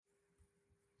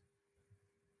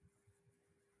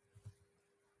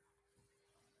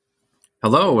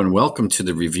Hello and welcome to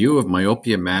the Review of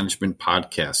Myopia Management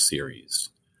podcast series.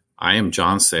 I am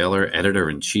John Saylor,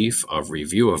 Editor-in-Chief of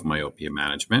Review of Myopia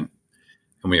Management,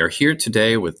 and we are here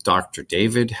today with Dr.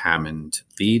 David Hammond,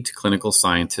 Lead Clinical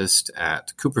Scientist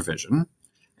at CooperVision,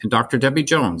 and Dr. Debbie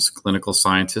Jones, Clinical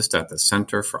Scientist at the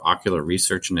Center for Ocular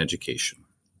Research and Education.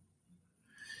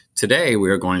 Today, we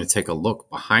are going to take a look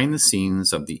behind the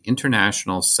scenes of the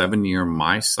international 7-year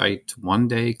MiSight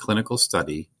one-day clinical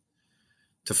study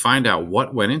to find out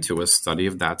what went into a study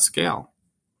of that scale.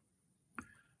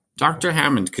 Dr.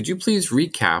 Hammond, could you please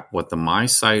recap what the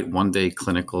MiSight one-day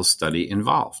clinical study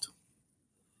involved?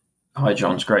 Hi,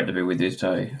 John. It's great to be with you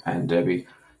today, and Debbie.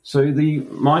 So the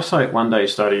MiSight one-day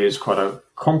study is quite a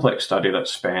complex study that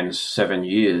spans 7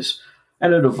 years,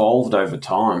 and it evolved over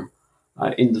time.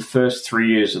 In the first 3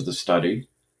 years of the study,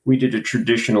 we did a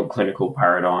traditional clinical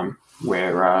paradigm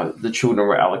where the children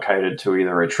were allocated to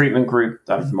either a treatment group,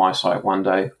 that of MiSight one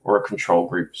day, or a control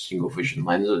group, single vision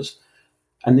lenses.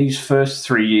 And these first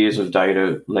 3 years of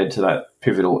data led to that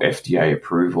pivotal FDA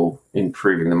approval in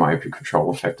proving the myopia control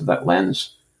effect of that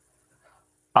lens.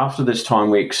 After this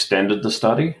time, we extended the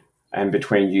study, and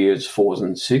between years 4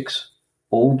 and 6,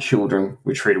 all children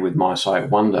were treated with MiSight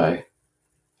one day.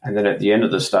 And then at the end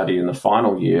of the study, in the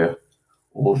final year,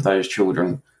 all of those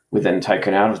children were then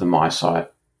taken out of the MiSight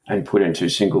and put into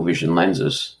single vision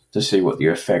lenses to see what the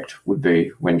effect would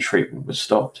be when treatment was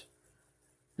stopped.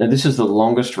 Now, this is the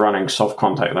longest running soft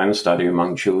contact lens study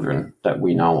among children that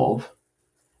we know of.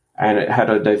 And it had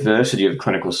a diversity of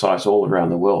clinical sites all around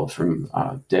the world, from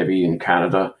Debbie in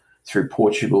Canada through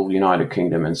Portugal, United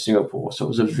Kingdom, and Singapore. So it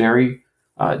was a very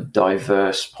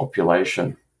diverse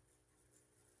population.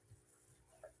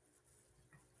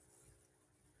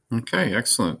 Okay,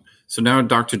 excellent. So now,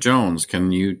 Dr. Jones,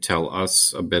 can you tell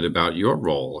us a bit about your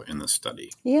role in the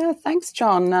study? Yeah, thanks,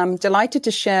 John. I'm delighted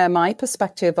to share my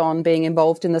perspective on being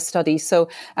involved in the study. So,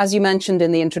 as you mentioned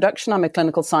in the introduction, I'm a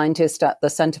clinical scientist at the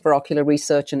Center for Ocular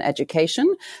Research and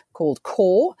Education, called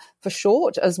CORE for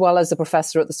short, as well as a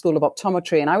professor at the School of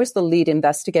Optometry. And I was the lead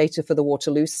investigator for the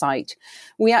Waterloo site.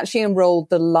 We actually enrolled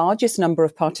the largest number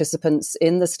of participants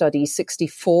in the study,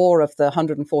 64 of the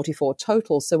 144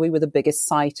 total. So we were the biggest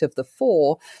site of the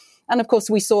 4. And of course,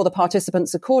 we saw the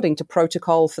participants according to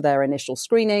protocol for their initial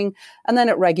screening, and then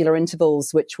at regular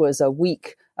intervals, which was a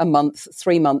week, a month,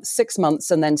 3 months, 6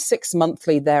 months, and then 6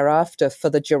 monthly thereafter for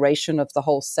the duration of the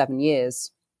whole 7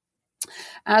 years.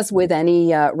 As with any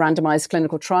randomized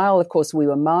clinical trial, of course, we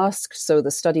were masked. So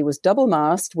the study was double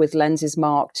masked with lenses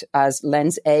marked as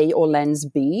lens A or lens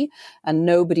B. And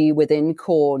nobody within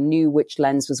CORE knew which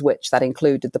lens was which. That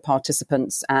included the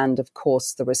participants and, of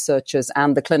course, the researchers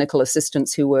and the clinical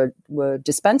assistants who were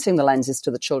dispensing the lenses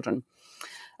to the children.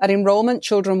 At enrollment,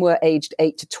 children were aged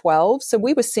 8 to 12. So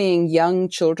we were seeing young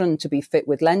children to be fit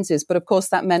with lenses. But of course,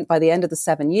 that meant by the end of the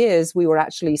 7 years, we were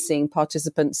actually seeing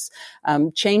participants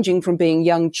changing from being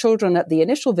young children at the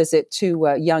initial visit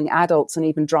to young adults, and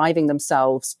even driving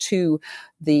themselves to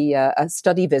the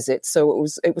study visit. So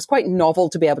it was quite novel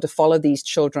to be able to follow these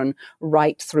children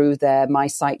right through their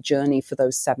MiSight journey for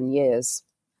those 7 years.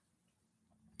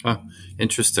 Oh,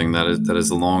 interesting. That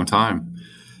is a long time.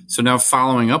 So now,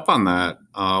 following up on that,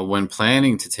 when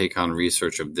planning to take on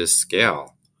research of this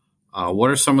scale, what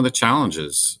are some of the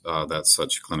challenges that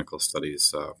such clinical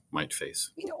studies might face?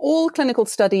 All clinical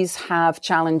studies have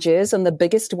challenges, and the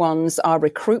biggest ones are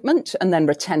recruitment and then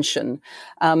retention.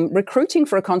 Recruiting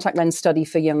for a contact lens study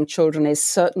for young children is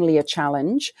certainly a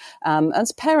challenge,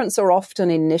 as parents are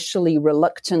often initially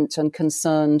reluctant and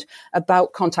concerned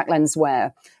about contact lens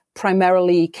wear.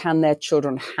 Primarily, can their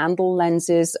children handle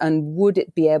lenses, and would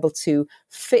it be able to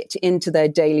fit into their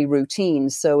daily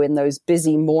routines? So in those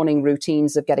busy morning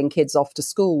routines of getting kids off to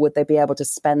school, would they be able to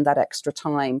spend that extra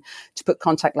time to put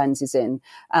contact lenses in?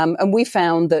 And we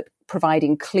found that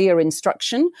providing clear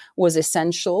instruction was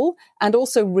essential, and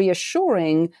also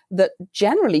reassuring that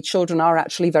generally children are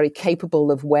actually very capable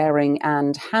of wearing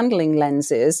and handling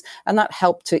lenses, and that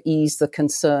helped to ease the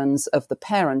concerns of the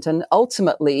parent. And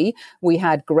ultimately, we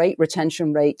had great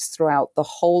retention rates throughout the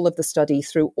whole of the study,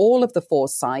 through all of the 4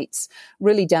 sites,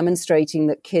 really demonstrating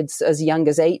that kids as young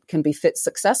as 8 can be fit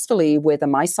successfully with a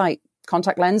MiSight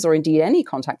contact lens, or indeed any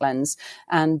contact lens,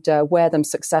 and wear them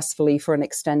successfully for an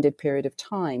extended period of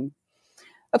time.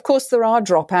 Of course, there are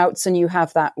dropouts, and you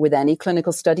have that with any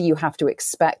clinical study. You have to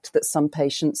expect that some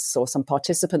patients or some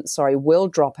participants, will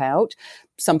drop out.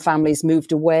 Some families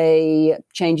moved away,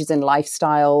 changes in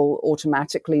lifestyle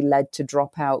automatically led to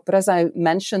dropout. But as I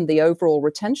mentioned, the overall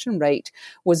retention rate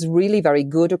was really very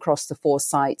good across the 4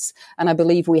 sites. And I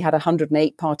believe we had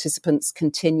 108 participants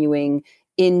continuing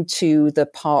into the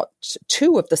part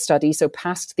 2 of the study, so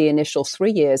past the initial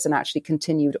 3 years, and actually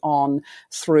continued on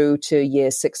through to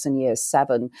year 6 and year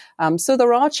 7. So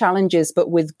there are challenges,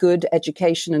 but with good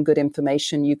education and good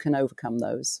information, you can overcome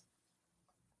those.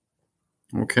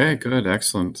 Okay, good.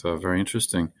 Excellent. Very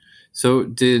interesting. So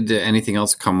did anything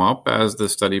else come up as the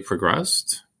study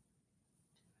progressed?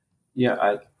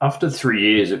 Yeah, after 3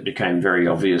 years, it became very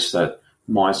obvious that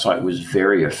MiSight was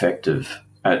very effective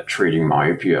at treating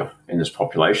myopia in this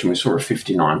population. We saw a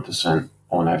 59%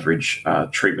 on average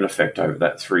treatment effect over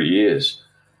that 3 years.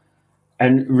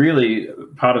 And really,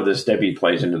 part of this, Debbie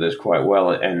plays into this quite well,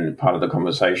 and part of the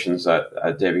conversations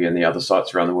that Debbie and the other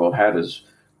sites around the world had is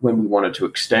when we wanted to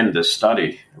extend this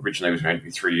study. Originally, it was going to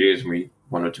be 3 years, and we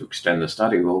wanted to extend the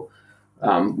study. Well,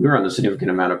 we were under a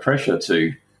significant amount of pressure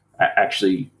to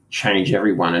actually change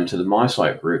everyone into the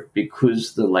MiSight group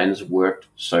because the lens worked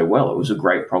so well. It was a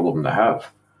great problem to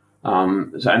have.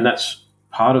 And that's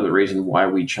part of the reason why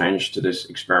we changed to this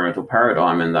experimental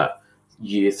paradigm, in that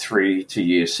year 3 to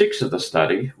year 6 of the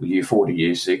study, year 4 to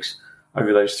year 6,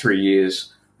 over those 3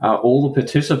 years, all the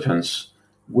participants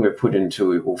were put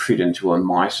into or fit into a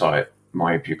MiSight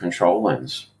myopia control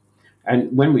lens.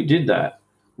 And when we did that,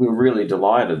 we were really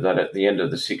delighted that at the end of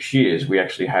the 6 years, we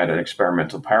actually had an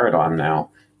experimental paradigm now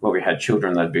where we had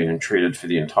children that had been treated for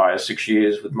the entire 6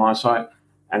 years with MiSight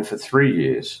and for 3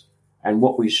 years. And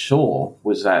what we saw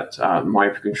was that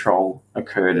myopia control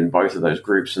occurred in both of those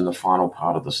groups in the final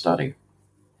part of the study.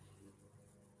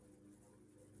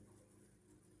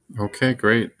 Okay,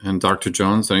 great. And Dr.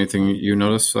 Jones, anything you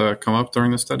noticed come up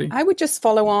during the study? I would just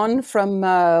follow on from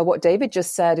what David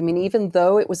just said. I mean, even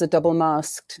though it was a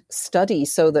double-masked study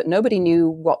so that nobody knew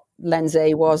what lens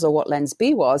A was or what lens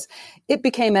B was, it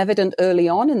became evident early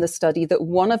on in the study that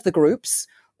one of the groups,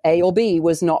 A or B,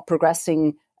 was not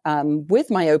progressing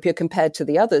with myopia compared to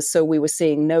the others. So we were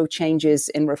seeing no changes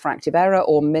in refractive error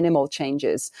or minimal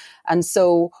changes. And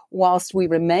so whilst we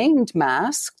remained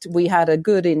masked, we had a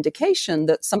good indication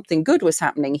that something good was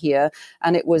happening here.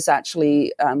 And it was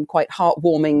actually quite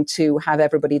heartwarming to have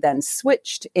everybody then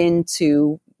switched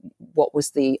into what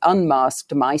was the unmasked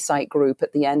MiSight group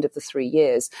at the end of the 3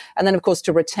 years. And then, of course,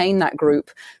 to retain that group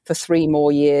for 3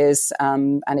 more years,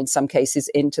 and in some cases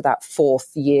into that 4th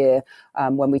year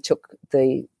when we took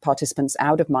the participants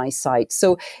out of MiSight.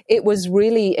 So it was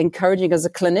really encouraging as a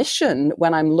clinician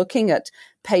when I'm looking at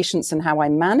patients and how I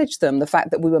manage them, the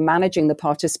fact that we were managing the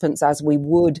participants as we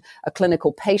would a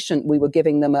clinical patient. We were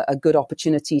giving them a good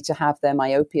opportunity to have their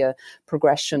myopia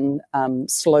progression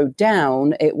slowed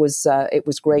down. It was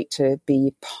great to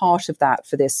be part of that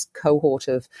for this cohort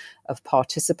of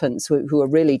participants who are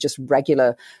really just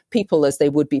regular people as they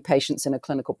would be patients in a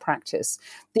clinical practice.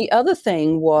 The other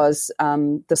thing was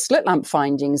the slit lamp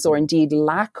findings, or indeed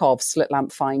lack of slit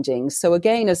lamp findings. So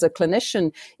again, as a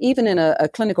clinician, even in a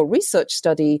clinical research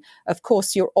study, of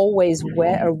course, you're always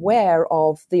aware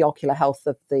of the ocular health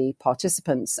of the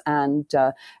participants. And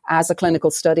as a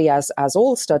clinical study, as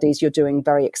all studies, you're doing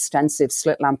very extensive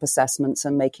slit lamp assessments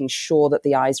and making sure that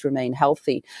the eyes remain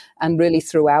healthy. And really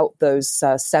throughout those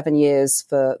 7 years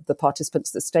for the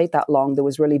participants that stayed that long, there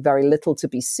was really very little to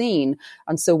be seen.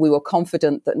 And so we were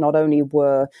confident that not only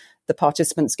were the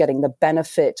participants getting the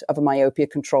benefit of a myopia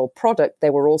control product, they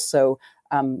were also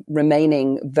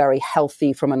remaining very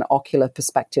healthy from an ocular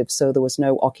perspective. So there was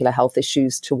no ocular health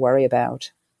issues to worry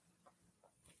about.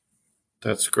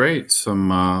 That's great.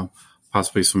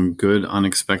 Possibly some good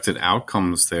unexpected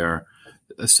outcomes there.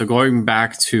 So going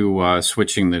back to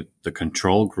switching the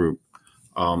control group,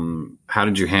 how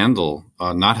did you handle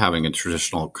not having a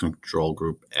traditional control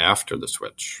group after the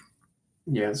switch?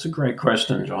 Yeah, it's a great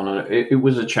question, John. It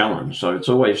was a challenge. So it's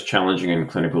always challenging in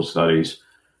clinical studies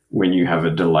when you have a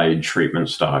delayed treatment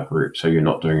start group. So you're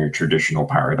not doing a traditional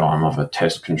paradigm of a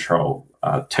test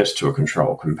to a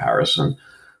control comparison.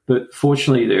 But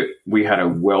fortunately, we had a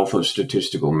wealth of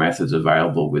statistical methods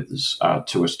available with us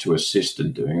to assist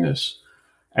in doing this.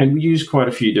 And we used quite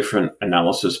a few different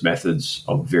analysis methods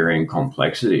of varying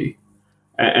complexity.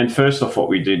 And first off, what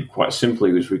we did quite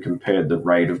simply was we compared the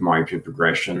rate of myopia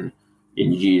progression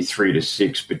in year 3 to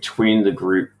 6 between the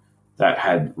group that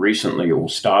had recently or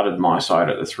started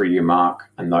MiSight at the 3-year mark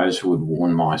and those who had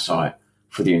worn MiSight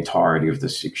for the entirety of the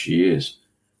 6 years.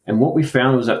 And what we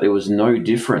found was that there was no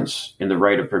difference in the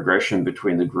rate of progression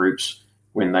between the groups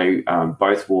when they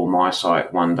both wore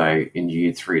MiSight one day in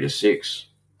year 3 to 6.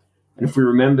 And if we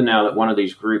remember now that one of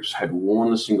these groups had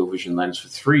worn the single vision lens for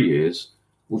 3 years,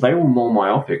 well, they were more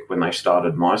myopic when they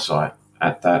started MiSight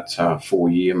at that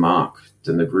 4-year mark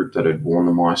than the group that had worn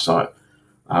the MiSight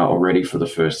already for the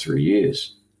first 3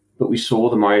 years. But we saw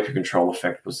the myopia control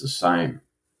effect was the same.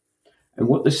 And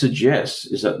what this suggests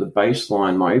is that the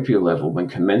baseline myopia level when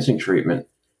commencing treatment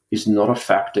is not a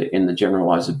factor in the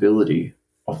generalizability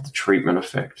of the treatment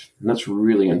effect. And that's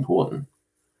really important.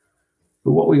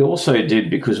 But what we also did,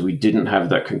 because we didn't have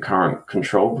that concurrent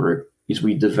control group, is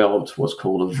we developed what's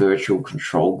called a virtual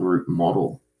control group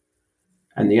model.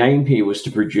 And the aim here was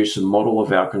to produce a model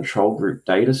of our control group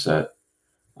data set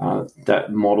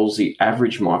that models the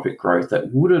average myopic growth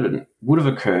that would have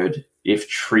occurred if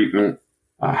treatment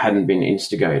hadn't been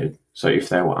instigated, so if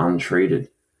they were untreated.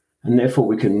 And therefore,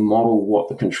 we can model what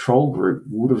the control group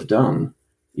would have done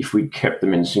if we'd kept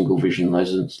them in single vision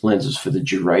lenses for the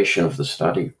duration of the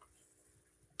study.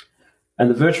 And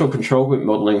the virtual control group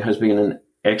modeling has been an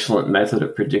excellent method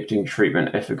at predicting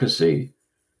treatment efficacy.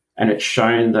 And it's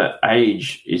shown that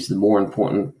age is the more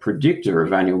important predictor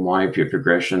of annual myopia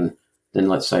progression than,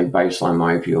 let's say, baseline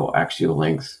myopia or axial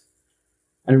length.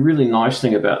 And a really nice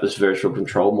thing about this virtual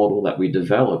control model that we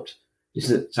developed is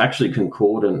that it's actually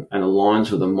concordant and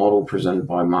aligns with a model presented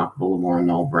by Mark Bullimore and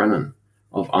Noel Brennan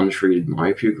of untreated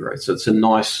myopia growth. So it's a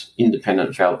nice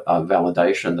independent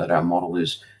validation that our model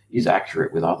is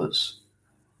accurate with others.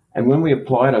 And when we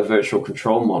applied our virtual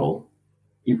control model,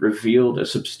 it revealed a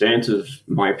substantive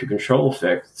myopia control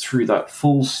effect through that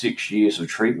full 6 years of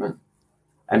treatment.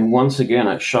 And once again,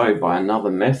 it showed by another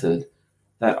method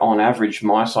that on average,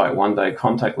 MiSight one-day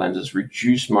contact lenses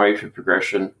reduce myopia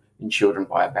progression in children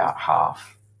by about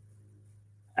half.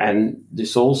 And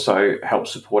this also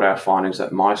helps support our findings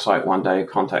that MiSight one-day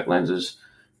contact lenses,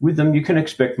 with them, you can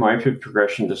expect myopia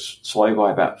progression to slow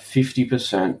by about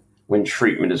 50% when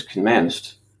treatment is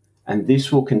commenced. And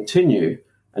this will continue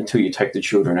until you take the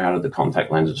children out of the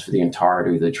contact lenses for the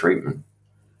entirety of the treatment.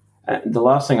 And the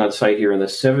last thing I'd say here, in the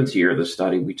 7th year of the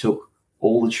study, we took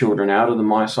all the children out of the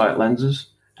MiSight lenses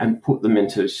and put them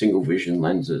into single vision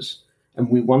lenses. And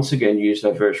we once again used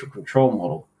our virtual control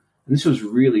model. And this was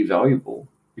really valuable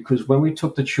because when we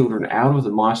took the children out of the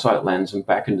MiSight lens and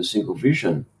back into single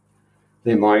vision,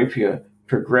 their myopia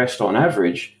progressed on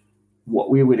average what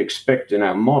we would expect in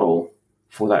our model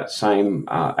for that same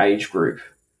age group.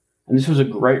 And this was a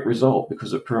great result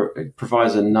because it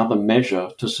provides another measure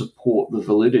to support the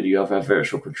validity of our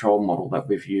virtual control model that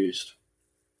we've used.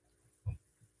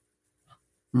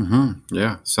 Mm-hmm.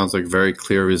 Yeah, sounds like very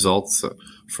clear results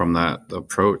from that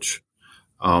approach.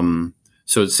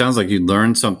 So it sounds like you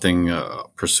learned something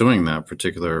pursuing that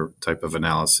particular type of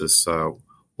analysis.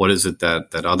 What is it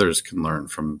that others can learn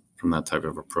from that type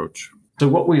of approach? So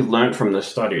what we learned from the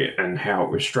study and how it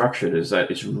was structured is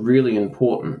that it's really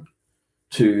important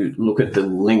to look at the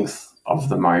length of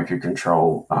the myopia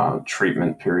control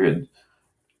treatment period.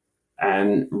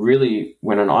 And really,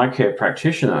 when an eye care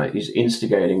practitioner is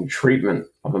instigating treatment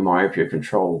of a myopia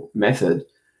control method,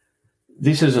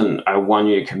 this isn't a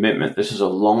one-year commitment. This is a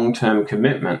long-term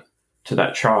commitment to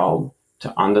that child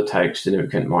to undertake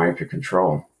significant myopia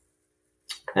control.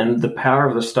 And the power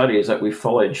of the study is that we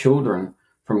followed children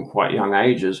from quite young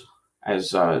ages,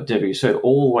 as Debbie said,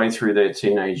 all the way through their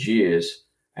teenage years.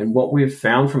 And what we've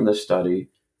found from the study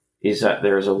is that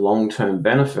there is a long-term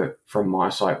benefit from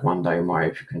MiSight one-day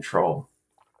myopia control.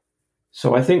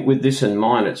 So I think with this in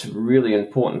mind, it's really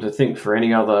important to think for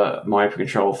any other myopia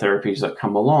control therapies that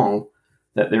come along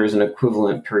that there is an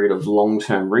equivalent period of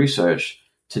long-term research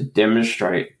to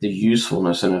demonstrate the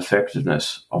usefulness and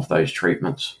effectiveness of those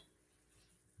treatments.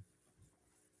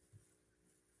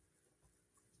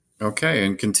 Okay,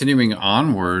 and continuing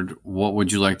onward, what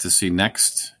would you like to see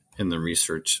next in the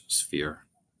research sphere?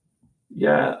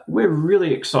 Yeah, we're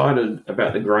really excited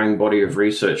about the growing body of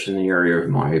research in the area of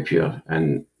myopia,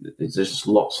 and there's just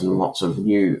lots and lots of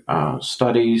new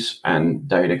studies and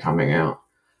data coming out.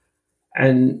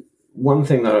 And one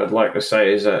thing that I'd like to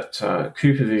say is that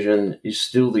CooperVision is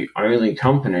still the only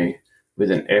company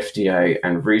with an FDA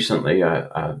and recently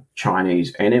a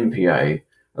Chinese NMPA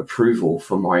approval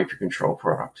for myopia control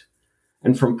product.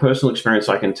 And from personal experience,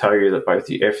 I can tell you that both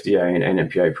the FDA and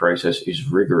NMPA process is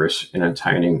rigorous in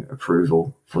obtaining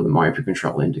approval for the myopia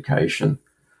control indication.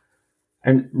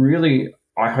 And really,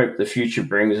 I hope the future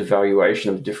brings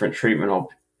evaluation of different treatment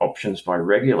options by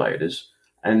regulators.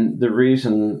 And the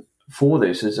reason for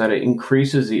this is that it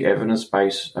increases the evidence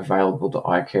base available to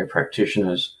eye care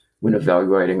practitioners when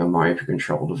evaluating a myopia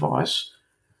control device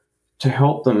to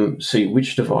help them see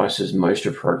which device is most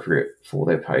appropriate for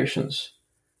their patients.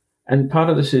 And part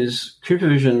of this is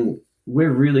CooperVision,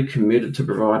 we're really committed to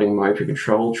providing myopia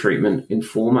control treatment in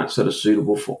formats that are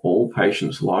suitable for all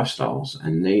patients' lifestyles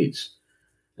and needs.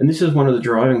 And this is one of the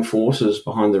driving forces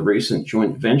behind the recent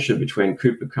joint venture between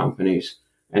Cooper Companies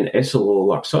and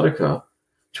Essilor-Luxottica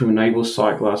to enable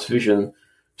SightGlass Vision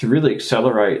to really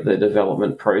accelerate the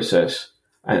development process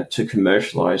to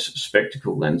commercialize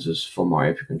spectacle lenses for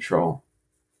myopia control.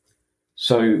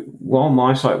 So while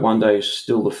MiSight One Day is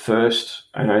still the first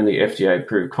and only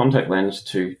FDA-approved contact lens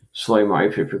to slow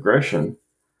myopia progression,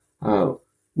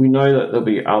 we know that there'll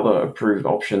be other approved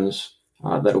options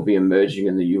that will be emerging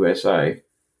in the USA.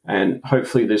 And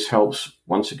hopefully this helps,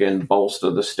 once again, bolster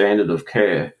the standard of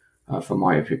care for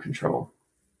myopia control.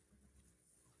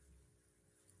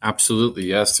 Absolutely,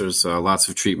 yes. There's lots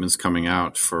of treatments coming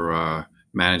out for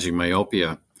managing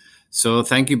myopia. So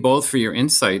thank you both for your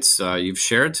insights you've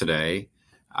shared today.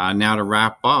 Now to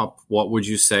wrap up, what would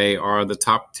you say are the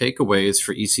top takeaways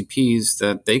for ECPs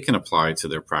that they can apply to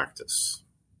their practice?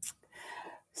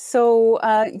 So,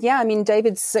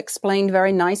 David's explained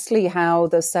very nicely how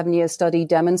the 7-year study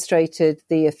demonstrated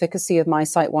the efficacy of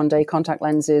MiSight One Day contact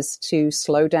lenses to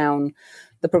slow down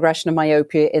the progression of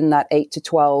myopia in that 8 to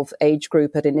 12 age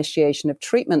group at initiation of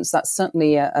treatments. That's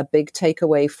certainly a big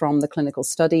takeaway from the clinical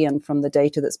study and from the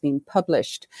data that's been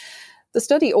published. The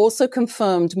study also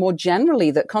confirmed more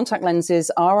generally that contact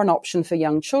lenses are an option for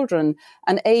young children,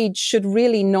 and age should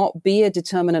really not be a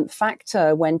determinant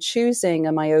factor when choosing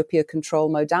a myopia control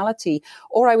modality,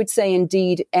 or I would say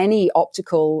indeed any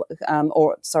an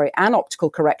optical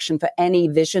correction for any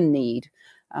vision need.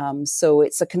 So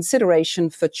it's a consideration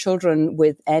for children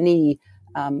with any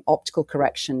optical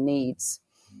correction needs.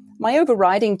 My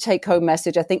overriding take-home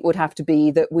message, I think, would have to be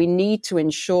that we need to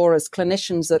ensure as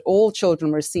clinicians that all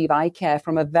children receive eye care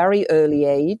from a very early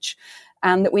age,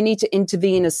 and that we need to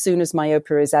intervene as soon as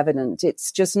myopia is evident.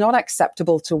 It's just not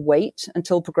acceptable to wait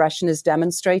until progression is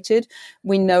demonstrated.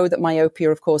 We know that myopia,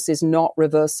 of course, is not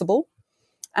reversible.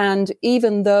 And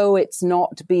even though it's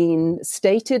not been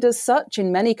stated as such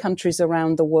in many countries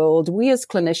around the world, we as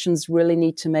clinicians really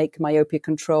need to make myopia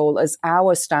control as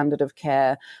our standard of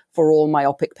care for all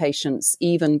myopic patients,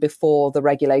 even before the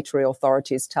regulatory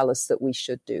authorities tell us that we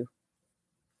should do.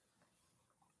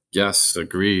 Yes,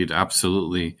 agreed.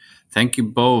 Absolutely. Thank you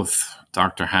both,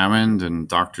 Dr. Hammond and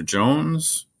Dr.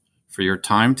 Jones, for your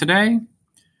time today.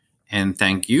 And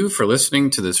thank you for listening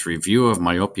to this review of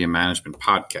Myopia Management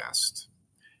podcast.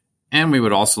 And we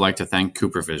would also like to thank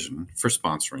CooperVision for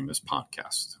sponsoring this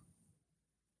podcast.